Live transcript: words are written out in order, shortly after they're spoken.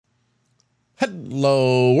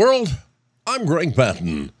Hello, world. I'm Greg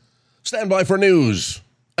Patton. Stand by for news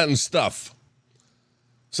and stuff.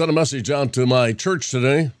 Sent a message out to my church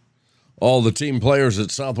today. All the team players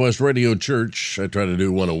at Southwest Radio Church. I try to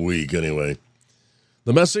do one a week anyway.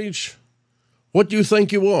 The message? What do you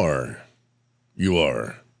think you are? You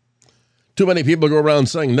are. Too many people go around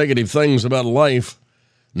saying negative things about life,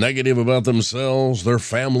 negative about themselves, their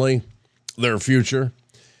family, their future.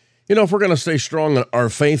 You know, if we're going to stay strong in our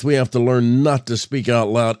faith, we have to learn not to speak out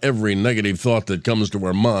loud every negative thought that comes to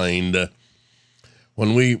our mind.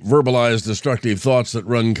 When we verbalize destructive thoughts that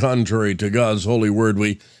run contrary to God's holy word,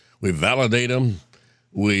 we validate them,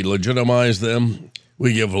 we legitimize them,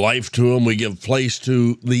 we give life to them, we give place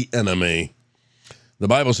to the enemy. The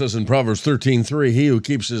Bible says in Proverbs 13:3, he who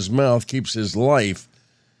keeps his mouth keeps his life,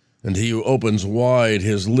 and he who opens wide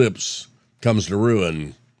his lips comes to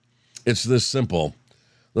ruin. It's this simple.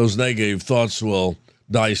 Those negative thoughts will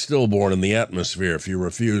die stillborn in the atmosphere if you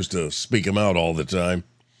refuse to speak them out all the time.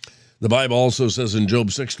 The Bible also says in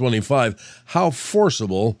Job 6:25, how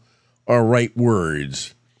forcible are right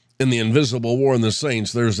words. In the invisible war in the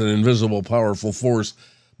saints, there's an invisible, powerful force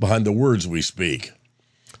behind the words we speak.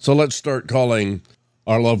 So let's start calling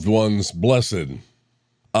our loved ones blessed,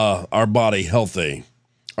 our body healthy,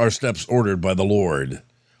 our steps ordered by the Lord,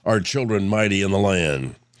 our children mighty in the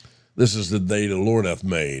land. This is the day the Lord hath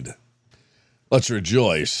made. Let's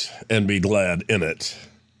rejoice and be glad in it.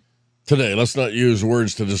 Today, let's not use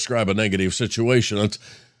words to describe a negative situation.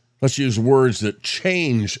 Let's use words that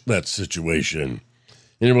change that situation.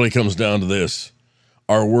 And it really comes down to this.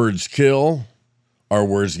 Our words kill, our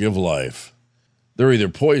words give life. They're either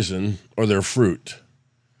poison or they're fruit.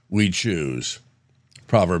 We choose.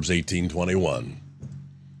 Proverbs 18:21.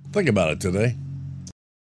 Think about it today.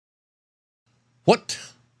 What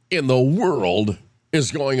in the world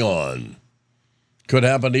is going on? Could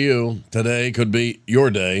happen to you. Today could be your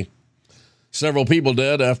day. Several people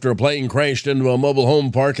dead after a plane crashed into a mobile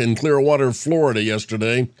home park in Clearwater, Florida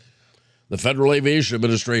yesterday. The Federal Aviation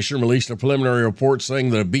Administration released a preliminary report saying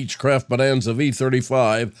that a Beechcraft Bonanza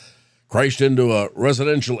V-35 crashed into a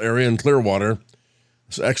residential area in Clearwater.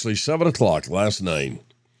 It's actually 7 o'clock last night.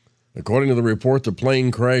 According to the report, the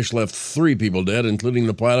plane crash left 3 people dead, including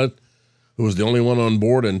the pilot, who was the only one on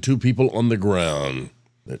board, and 2 people on the ground.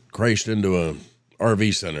 It crashed into a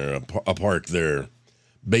RV center, a park there.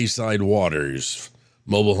 Bayside Waters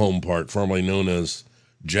Mobile Home Park, formerly known as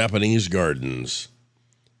Japanese Gardens.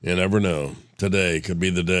 You never know. Today could be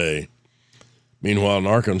the day. Meanwhile, an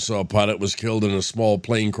Arkansas pilot was killed in a small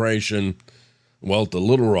plane crash at the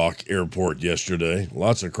Little Rock Airport yesterday.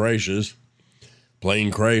 Lots of crashes. Plane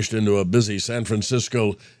crashed into a busy San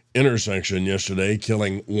Francisco intersection yesterday,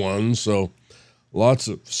 killing 1. So lots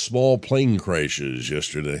of small plane crashes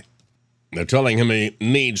yesterday. They're telling him he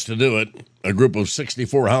needs to do it. A group of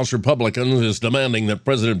 64 House Republicans is demanding that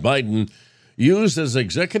President Biden use his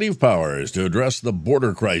executive powers to address the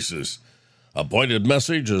border crisis. A pointed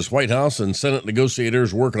message as White House and Senate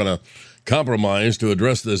negotiators work on a compromise to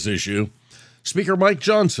address this issue. Speaker Mike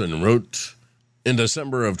Johnson wrote in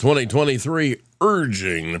December of 2023,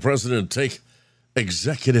 urging the president to take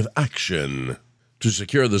executive action to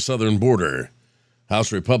secure the southern border.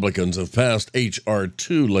 House Republicans have passed H.R.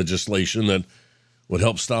 2 legislation that would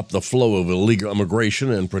help stop the flow of illegal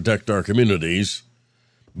immigration and protect our communities.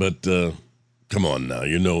 But come on now,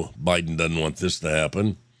 you know Biden doesn't want this to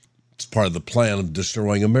happen. It's part of the plan of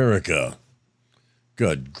destroying America.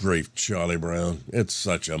 Good grief, Charlie Brown. It's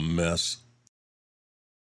such a mess.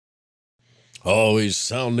 Oh, he's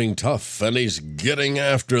sounding tough, and he's getting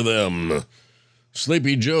after them.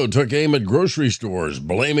 Sleepy Joe took aim at grocery stores,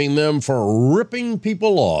 blaming them for ripping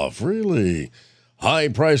people off. Really? High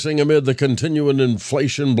pricing amid the continuing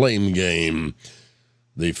inflation blame game.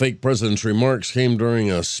 The fake president's remarks came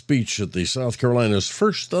during a speech at the South Carolina's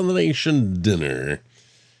First on the Nation dinner.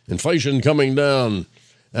 Inflation coming down,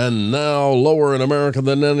 and now lower in America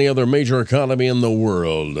than any other major economy in the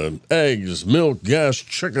world. Eggs, milk, gas,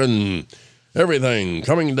 chicken, everything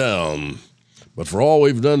coming down. But for all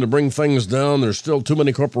we've done to bring things down, there's still too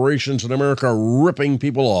many corporations in America ripping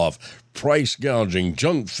people off. Price gouging,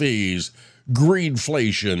 junk fees,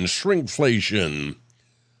 greedflation, shrinkflation.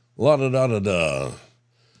 La-da-da-da-da.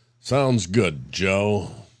 Sounds good,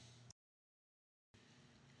 Joe.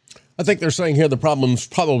 I think they're saying here the problem's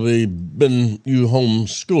probably been you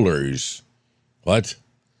homeschoolers. What?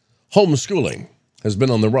 Homeschooling has been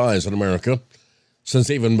on the rise in America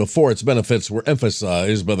since even before its benefits were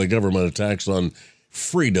emphasized by the government attacks on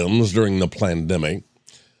freedoms during the pandemic.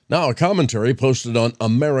 Now a commentary posted on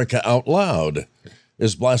America Out Loud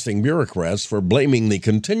is blasting bureaucrats for blaming the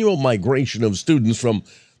continual migration of students from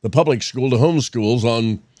the public school to homeschools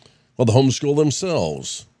the homeschool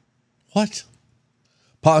themselves. What?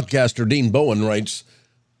 Podcaster Dean Bowen writes,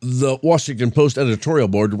 the Washington Post editorial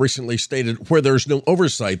board recently stated, where there's no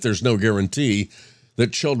oversight, there's no guarantee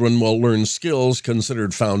that children will learn skills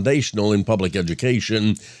considered foundational in public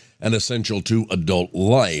education and essential to adult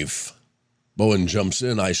life. Bowen jumps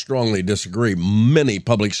in, I strongly disagree. Many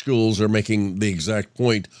public schools are making the exact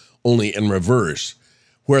point, only in reverse.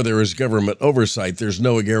 Where there is government oversight, there's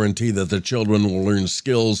no guarantee that the children will learn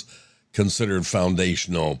skills considered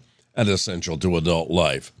foundational and essential to adult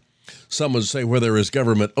life. Some would say where there is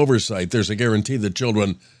government oversight, there's a guarantee that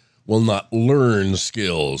children will not learn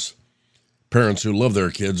skills. Parents who love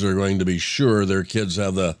their kids are going to be sure their kids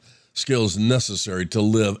have the skills necessary to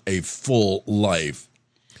live a full life.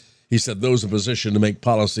 He said those in position to make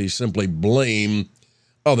policy simply blame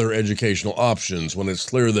other educational options when it's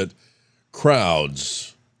clear that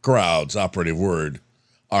crowds, operative word,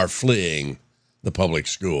 are fleeing the public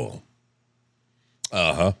school.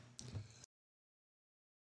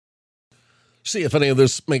 See if any of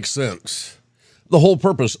this makes sense. The whole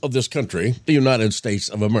purpose of this country, the United States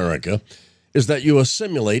of America, is that you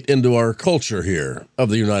assimilate into our culture here of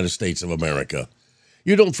the United States of America.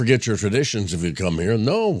 You don't forget your traditions if you come here.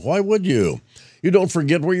 No, why would you? You don't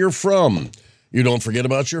forget where you're from. You don't forget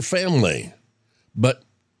about your family. But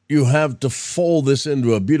you have to fold this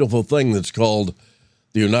into a beautiful thing that's called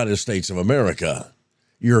the United States of America.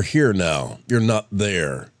 You're here now. You're not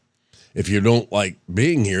there. If you don't like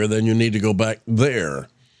being here, then you need to go back there.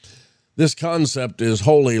 This concept is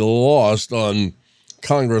wholly lost on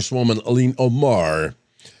Congresswoman Ilhan Omar,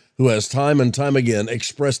 who has time and time again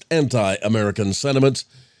expressed anti-American sentiments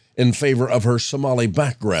in favor of her Somali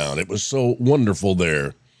background. It was so wonderful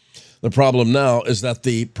there. The problem now is that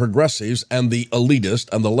the progressives and the elitist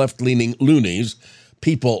and the left-leaning loonies,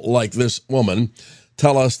 people like this woman,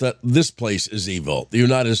 tell us that this place is evil, the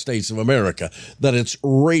United States of America, that it's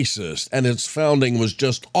racist and its founding was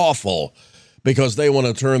just awful because they want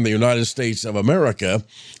to turn the United States of America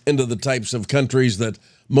into the types of countries that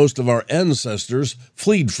most of our ancestors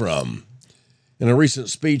fled from. In a recent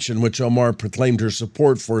speech in which Omar proclaimed her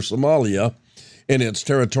support for Somalia in its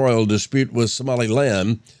territorial dispute with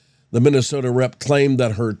Somaliland, the Minnesota rep claimed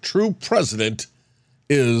that her true president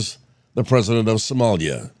is the president of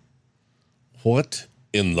Somalia. What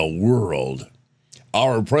in the world?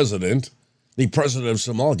 Our president, the president of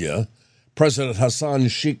Somalia, President Hassan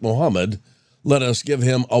Sheikh Mohammed, let us give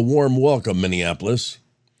him a warm welcome, Minneapolis.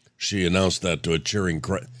 She announced that to a cheering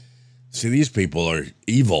crowd. See, these people are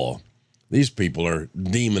evil. These people are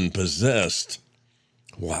demon-possessed.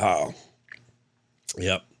 Wow.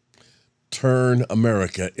 Yep. Turn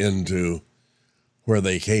America into where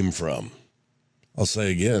they came from. I'll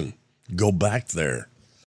say again, go back there.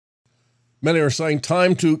 Many are saying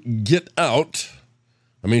time to get out.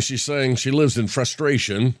 I mean, she's saying she lives in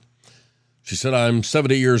frustration. She said, I'm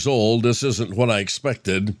 70 years old. This isn't what I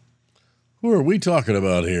expected. Who are we talking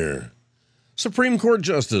about here? Supreme Court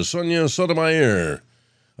Justice Sonia Sotomayor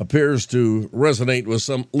appears to resonate with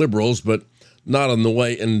some liberals, but not in the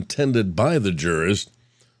way intended by the jurist.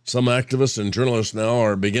 Some activists and journalists now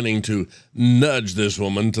are beginning to nudge this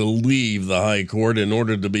woman to leave the high court in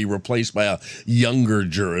order to be replaced by a younger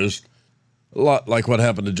jurist. A lot like what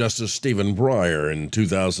happened to Justice Stephen Breyer in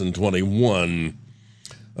 2021.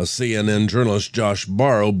 A CNN journalist, Josh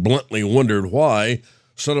Barrow, bluntly wondered why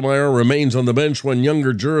Sotomayor remains on the bench when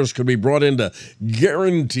younger jurors could be brought in to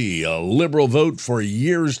guarantee a liberal vote for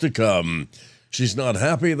years to come. She's not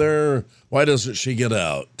happy there. Why doesn't she get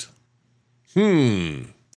out? It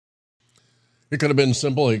could have been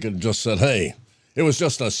simple. He could have just said, hey, it was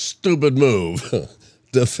just a stupid move.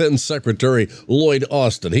 Defense Secretary Lloyd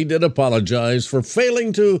Austin, he did apologize for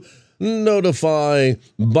failing to notify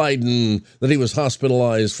Biden that he was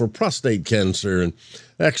hospitalized for prostate cancer and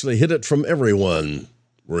actually hid it from everyone.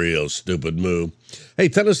 Real stupid move. Hey,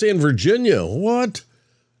 Tennessee and Virginia, what?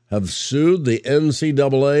 Have sued the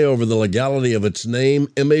NCAA over the legality of its name,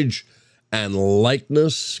 image, and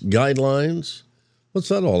likeness guidelines? What's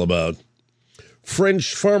that all about?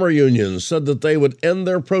 French farmer unions said that they would end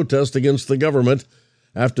their protest against the government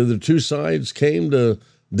after the two sides came to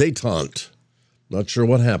détente. Not sure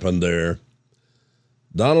what happened there.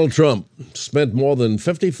 Donald Trump spent more than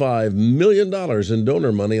 $55 million in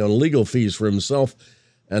donor money on legal fees for himself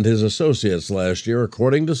and his associates last year,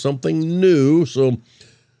 according to something new. So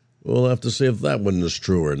we'll have to see if that one is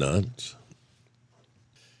true or not.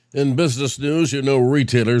 In business news, you know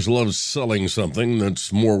retailers love selling something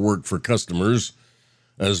that's more work for customers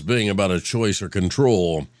as being about a choice or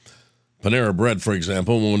control. Panera Bread, for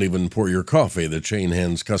example, won't even pour your coffee. The chain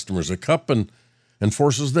hands customers a cup and and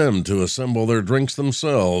forces them to assemble their drinks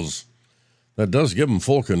themselves. That does give them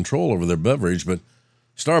full control over their beverage, but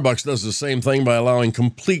Starbucks does the same thing by allowing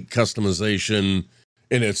complete customization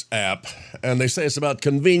in its app. And they say it's about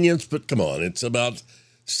convenience, but come on, it's about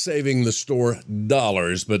saving the store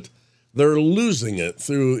dollars. But they're losing it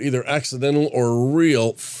through either accidental or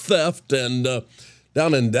real theft. And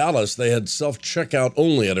down in Dallas, they had self-checkout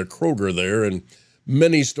only at a Kroger there, and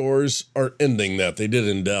many stores are ending that. They did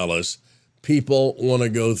in Dallas. People want to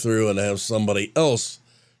go through and have somebody else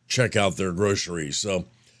check out their groceries. So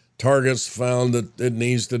Target's found that it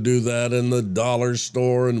needs to do that in the dollar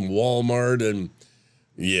store and Walmart. And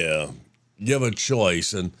yeah, give a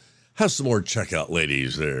choice and have some more checkout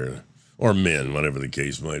ladies there, or men, whatever the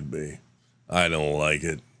case might be. I don't like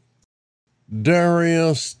it.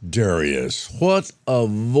 Darius, what a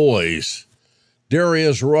voice.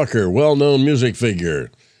 Darius Rucker, well-known music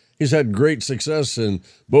figure. He's had great success in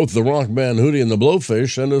both the rock band Hootie and the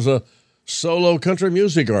Blowfish and as a solo country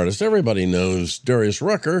music artist. Everybody knows Darius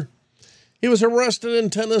Rucker. He was arrested in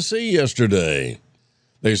Tennessee yesterday.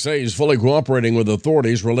 They say he's fully cooperating with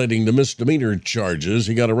authorities relating to misdemeanor charges.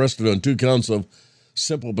 He got arrested on 2 counts of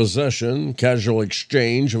simple possession, casual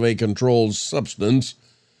exchange of a controlled substance,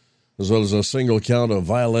 as well as a single count of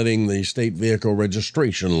violating the state vehicle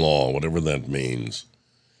registration law, whatever that means.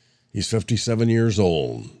 He's 57 years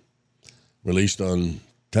old, released on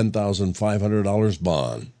 $10,500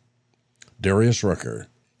 bond. Darius Rucker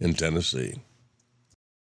in Tennessee.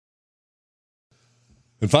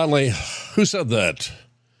 And finally, who said that?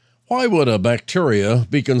 Why would a bacteria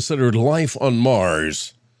be considered life on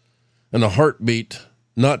Mars and a heartbeat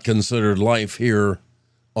not considered life here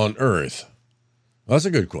on Earth? Well, that's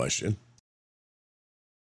a good question.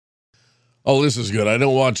 Oh, this is good. I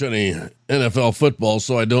don't watch any NFL football,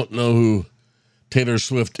 so I don't know who Taylor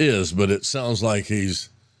Swift is, but it sounds like he's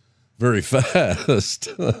very fast.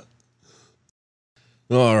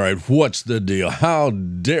 All right, what's the deal? How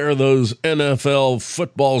dare those NFL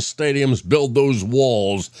football stadiums build those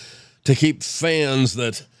walls to keep fans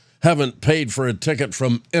that haven't paid for a ticket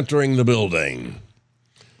from entering the building?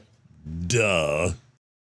 Duh.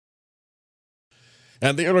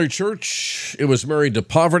 And the early church, it was married to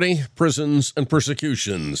poverty, prisons, and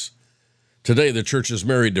persecutions. Today, the church is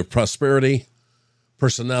married to prosperity,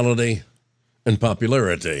 personality, and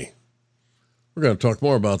popularity. We're going to talk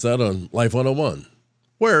more about that on Life 101.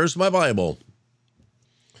 Where's my Bible?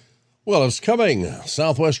 Well, it's coming.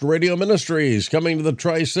 Southwest Radio Ministries coming to the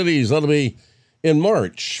Tri-Cities. That'll be in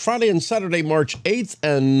March, Friday and Saturday, March 8th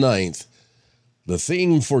and 9th. The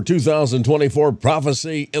theme for 2024,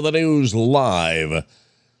 Prophecy in the News Live.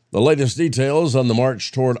 The latest details on the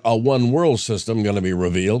march toward a one world system going to be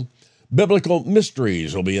revealed. Biblical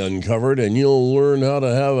mysteries will be uncovered, and you'll learn how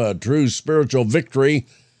to have a true spiritual victory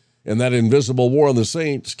in that invisible war of the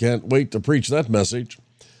saints. Can't wait to preach that message.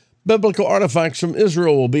 Biblical artifacts from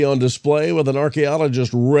Israel will be on display with an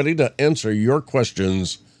archaeologist ready to answer your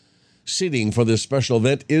questions. Seating for this special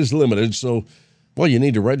event is limited, so, well, you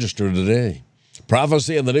need to register today.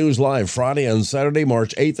 Prophecy in the News Live, Friday and Saturday,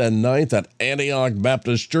 March 8th and 9th at Antioch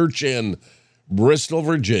Baptist Church in Bristol,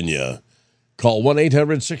 Virginia. Call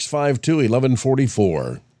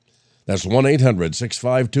 1-800-652-1144. That's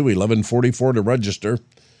 1-800-652-1144 to register,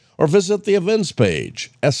 or visit the events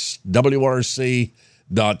page, swrc.com.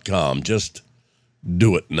 Just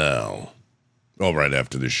do it now. All right,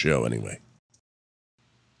 after this show, anyway.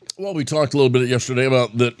 Well, we talked a little bit yesterday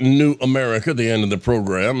about the new America, the end of the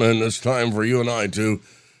program, and it's time for you and I to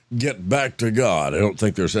get back to God. I don't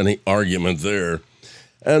think there's any argument there.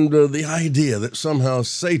 And the idea that somehow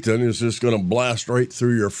Satan is just going to blast right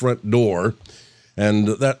through your front door, and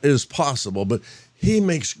that is possible, but he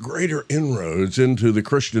makes greater inroads into the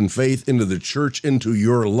Christian faith, into the church, into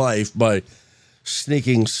your life by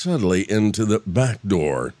sneaking subtly into the back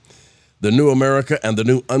door. The new America and the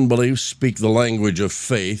new unbelief speak the language of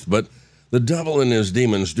faith, but the devil and his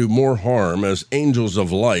demons do more harm as angels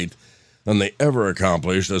of light than they ever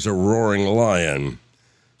accomplished as a roaring lion.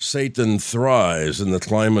 Satan thrives in the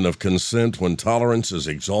climate of consent when tolerance is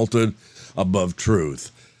exalted above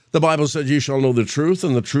truth. The Bible said, "You shall know the truth,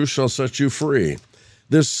 and the truth shall set you free."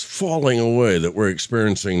 This falling away that we're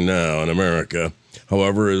experiencing now in America,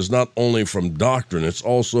 however, is not only from doctrine, it's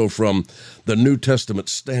also from the New Testament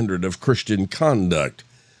standard of Christian conduct.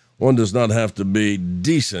 One does not have to be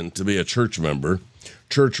decent to be a church member.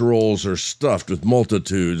 Church rolls are stuffed with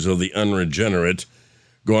multitudes of the unregenerate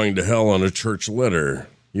going to hell on a church letter.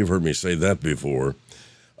 You've heard me say that before.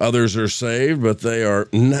 Others are saved, but they are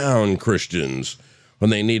noun Christians when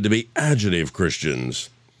they need to be adjective Christians.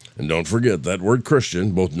 And don't forget that word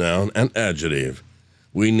Christian, both noun and adjective.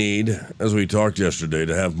 We need, as we talked yesterday,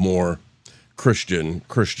 to have more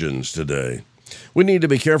Christians today. We need to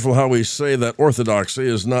be careful how we say that orthodoxy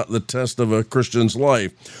is not the test of a Christian's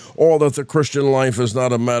life, or that the Christian life is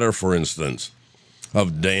not a matter, for instance,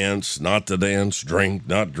 of dance, not to dance, drink,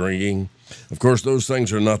 not drinking. Of course, those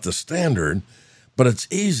things are not the standard, but it's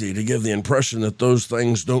easy to give the impression that those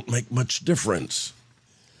things don't make much difference.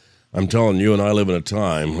 I'm telling you, and I live in a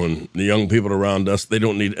time when the young people around us, they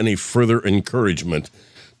don't need any further encouragement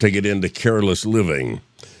to get into careless living.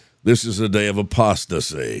 This is a day of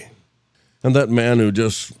apostasy. And that man who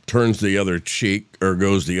just turns the other cheek or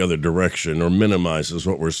goes the other direction or minimizes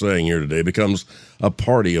what we're saying here today becomes a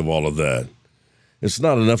party of all of that. It's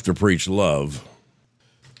not enough to preach love.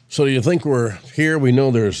 So you think we're here? We know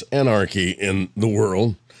there's anarchy in the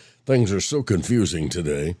world. Things are so confusing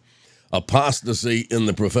today. Apostasy in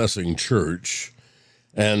the professing church.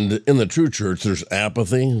 And in the true church, there's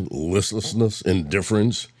apathy, listlessness,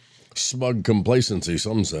 indifference, smug complacency,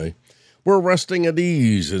 some say. We're resting at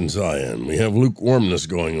ease in Zion. We have lukewarmness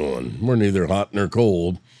going on. We're neither hot nor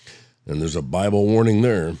cold. And there's a Bible warning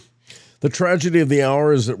there. The tragedy of the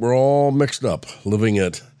hour is that we're all mixed up, living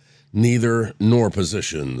at neither nor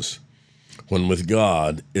positions, when with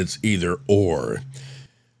God, it's either or.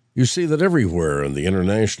 You see that everywhere in the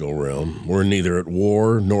international realm, we're neither at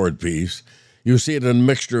war nor at peace. You see it in a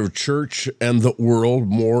mixture of church and the world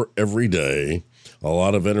more every day. A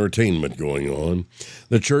lot of entertainment going on.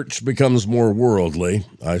 The church becomes more worldly.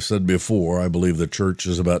 I said before, I believe the church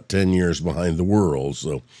is about 10 years behind the world.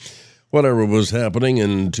 So whatever was happening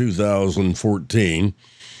in 2014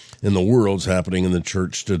 in the world's happening in the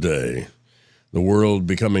church today. The world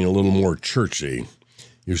becoming a little more churchy.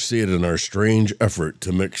 You see it in our strange effort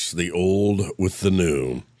to mix the old with the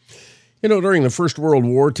new. You know, during the First World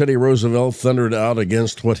War, Teddy Roosevelt thundered out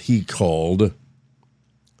against what he called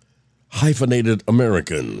hyphenated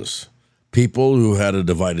Americans, people who had a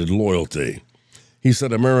divided loyalty. He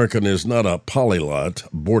said American is not a polylot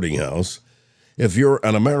boarding house. If you're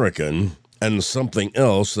an American and something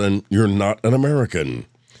else, then you're not an American.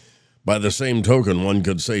 By the same token, one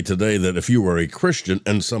could say today that if you are a Christian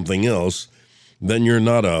and something else, then you're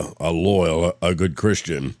not a good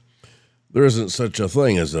Christian. There isn't such a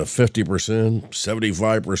thing as a 50%,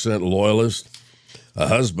 75% loyalist. A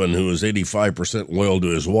husband who is 85% loyal to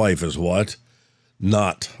his wife is what?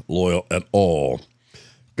 Not loyal at all.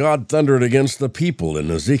 God thundered against the people in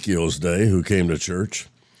Ezekiel's day who came to church.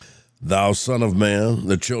 Thou son of man,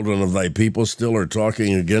 the children of thy people still are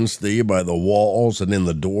talking against thee by the walls and in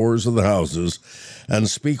the doors of the houses, and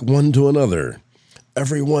speak one to another,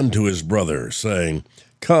 every one to his brother, saying,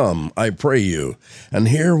 Come, I pray you, and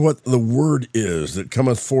hear what the word is that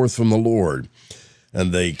cometh forth from the Lord.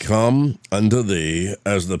 And they come unto thee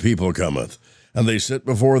as the people cometh, and they sit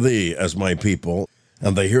before thee as my people,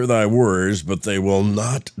 and they hear thy words, but they will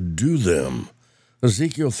not do them.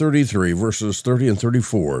 Ezekiel 33, verses 30 and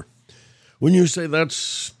 34. Wouldn't you say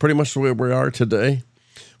that's pretty much the way we are today?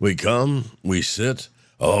 We come, we sit,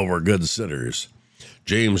 we're good sitters.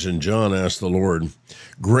 James and John asked the Lord,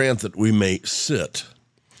 grant that we may sit.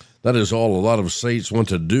 That is all a lot of saints want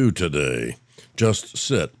to do today, just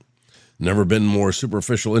sit. Never been more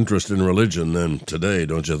superficial interest in religion than today,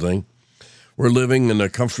 don't you think? We're living in a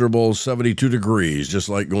comfortable 72 degrees, just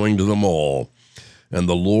like going to the mall. And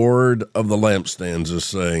the Lord of the lampstands is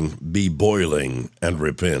saying, be boiling and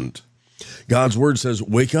repent. God's word says,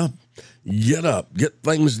 wake up, get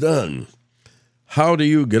things done. How do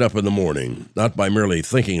you get up in the morning? Not by merely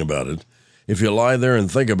thinking about it. If you lie there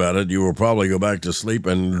and think about it, you will probably go back to sleep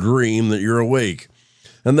and dream that you're awake,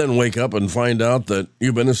 and then wake up and find out that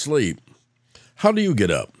you've been asleep. How do you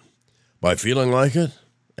get up? By feeling like it?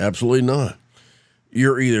 Absolutely not.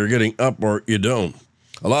 You're either getting up or you don't.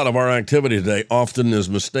 A lot of our activity today often is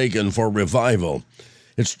mistaken for revival.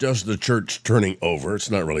 It's just the church turning over.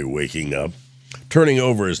 It's not really waking up. Turning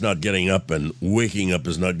over is not getting up, and waking up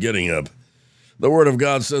is not getting up. The Word of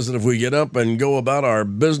God says that if we get up and go about our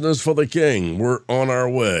business for the King, we're on our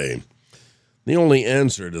way. The only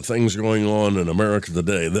answer to things going on in America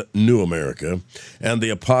today, the new America, and the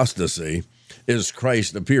apostasy, is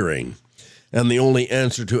Christ appearing. And the only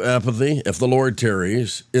answer to apathy, if the Lord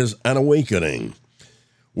tarries, is an awakening.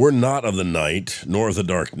 We're not of the night, nor of the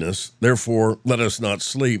darkness. Therefore, let us not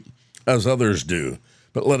sleep as others do,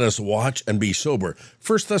 but let us watch and be sober.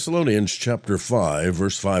 1 Thessalonians chapter 5,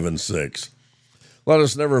 verse 5 and 6. Let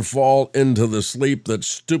us never fall into the sleep that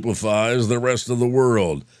stupefies the rest of the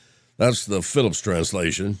world. That's the Phillips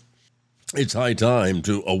translation. It's high time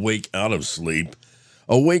to awake out of sleep.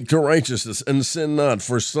 Awake to righteousness and sin not,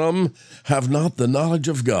 for some have not the knowledge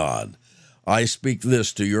of God. I speak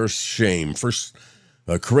this to your shame. 1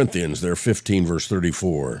 Corinthians, there, 15, verse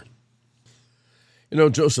 34. You know,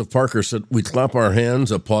 Joseph Parker said, we clap our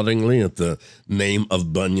hands applaudingly at the name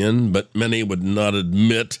of Bunyan, but many would not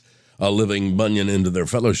admit a living Bunyan into their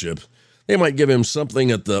fellowship. They might give him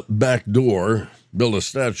something at the back door, build a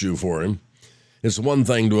statue for him. It's one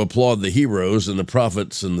thing to applaud the heroes and the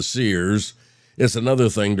prophets and the seers. It's another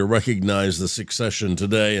thing to recognize the succession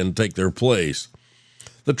today and take their place.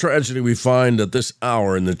 The tragedy we find at this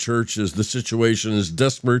hour in the church is the situation is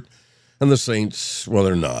desperate, and the saints, well,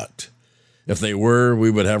 they're not. If they were, we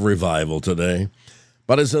would have revival today.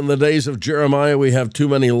 But as in the days of Jeremiah, we have too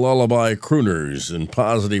many lullaby crooners and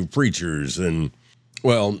positive preachers and,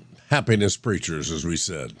 well, happiness preachers, as we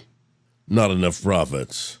said. Not enough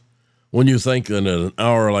prophets. When you think that in an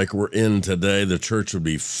hour like we're in today, the church would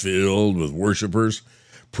be filled with worshipers,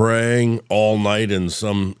 praying all night in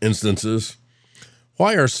some instances,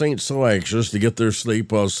 why are saints so anxious to get their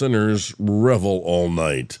sleep while sinners revel all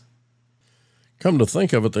night? Come to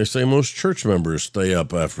think of it, they say most church members stay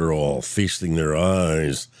up after all, feasting their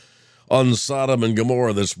eyes on Sodom and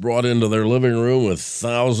Gomorrah that's brought into their living room with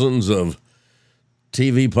thousands of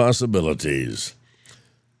TV possibilities.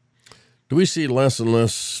 Do we see less and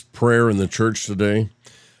less prayer in the church today?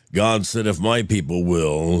 God said, if my people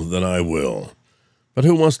will, then I will. But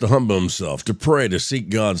who wants to humble himself, to pray, to seek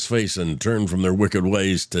God's face and turn from their wicked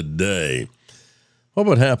ways today? What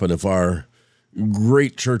would happen if our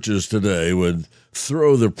great churches today would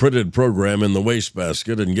throw the printed program in the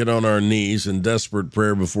wastebasket and get on our knees in desperate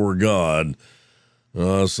prayer before God?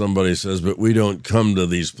 Somebody says, but we don't come to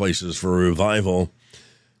these places for revival.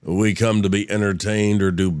 We come to be entertained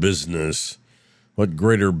or do business. What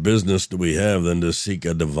greater business do we have than to seek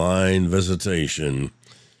a divine visitation?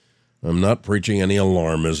 I'm not preaching any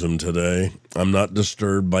alarmism today. I'm not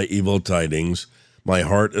disturbed by evil tidings. My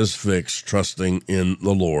heart is fixed, trusting in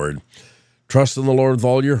the Lord. Trust in the Lord with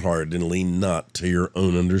all your heart and lean not to your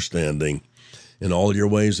own understanding. In all your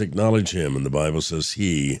ways acknowledge him, and the Bible says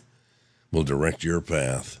he will direct your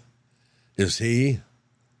path. Is he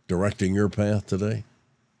directing your path today?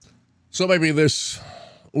 So maybe this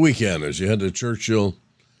weekend, as you head to church, you'll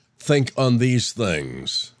think on these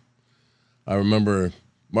things. I remember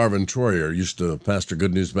Marvin Troyer used to pastor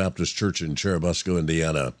Good News Baptist Church in Churubusco,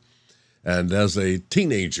 Indiana. And as a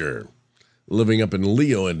teenager living up in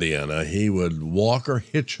Leo, Indiana, he would walk or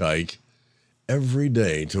hitchhike every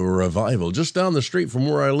day to a revival just down the street from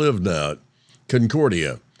where I live now, at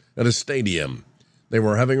Concordia, at a stadium. They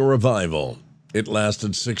were having a revival. It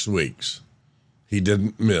lasted 6 weeks. He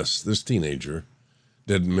didn't miss, this teenager,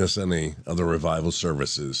 didn't miss any of the revival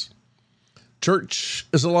services. Church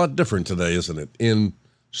is a lot different today, isn't it? In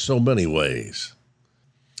so many ways.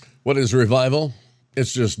 What is revival?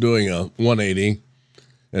 It's just doing a 180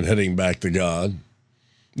 and heading back to God.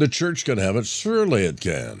 The church can have it. Surely it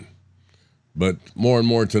can. But more and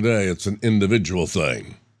more today, it's an individual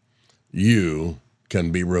thing. You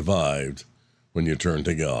can be revived when you turn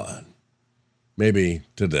to God. Maybe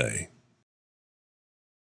today.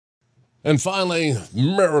 And finally,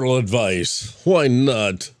 marital advice. Why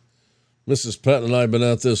not? Mrs. Patton and I have been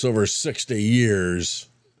at this over 60 years.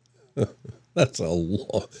 That's a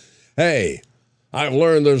lot. Hey, I've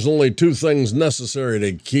learned there's only 2 things necessary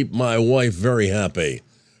to keep my wife very happy.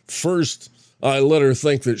 First, I let her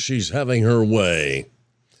think that she's having her way.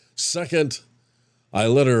 Second, I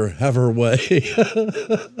let her have her way.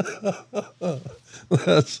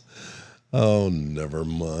 Never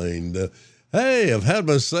mind. Hey, I've had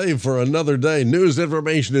my say for another day. News,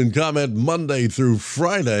 information, and comment Monday through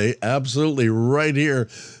Friday. Absolutely right here.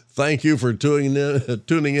 Thank you for tuning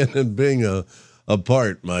in and being a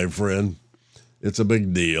part, my friend. It's a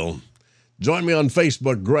big deal. Join me on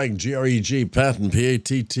Facebook, Greg, G-R-E-G, Patton,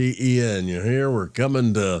 P-A-T-T-E-N. You're here. We're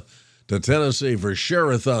coming to Tennessee for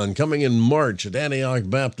Share-a-thon, coming in March at Antioch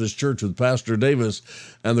Baptist Church with Pastor Davis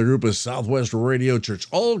and the group of Southwest Radio Church.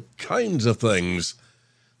 All kinds of things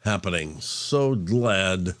happening. So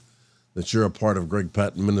glad that you're a part of Greg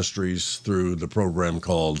Patton Ministries through the program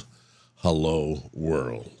called Hello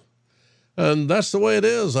World. And that's the way it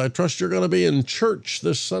is. I trust you're going to be in church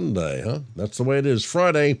this Sunday, huh? That's the way it is.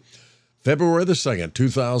 Friday, February the 2nd,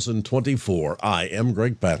 2024. I am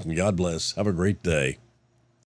Greg Patton. God bless. Have a great day.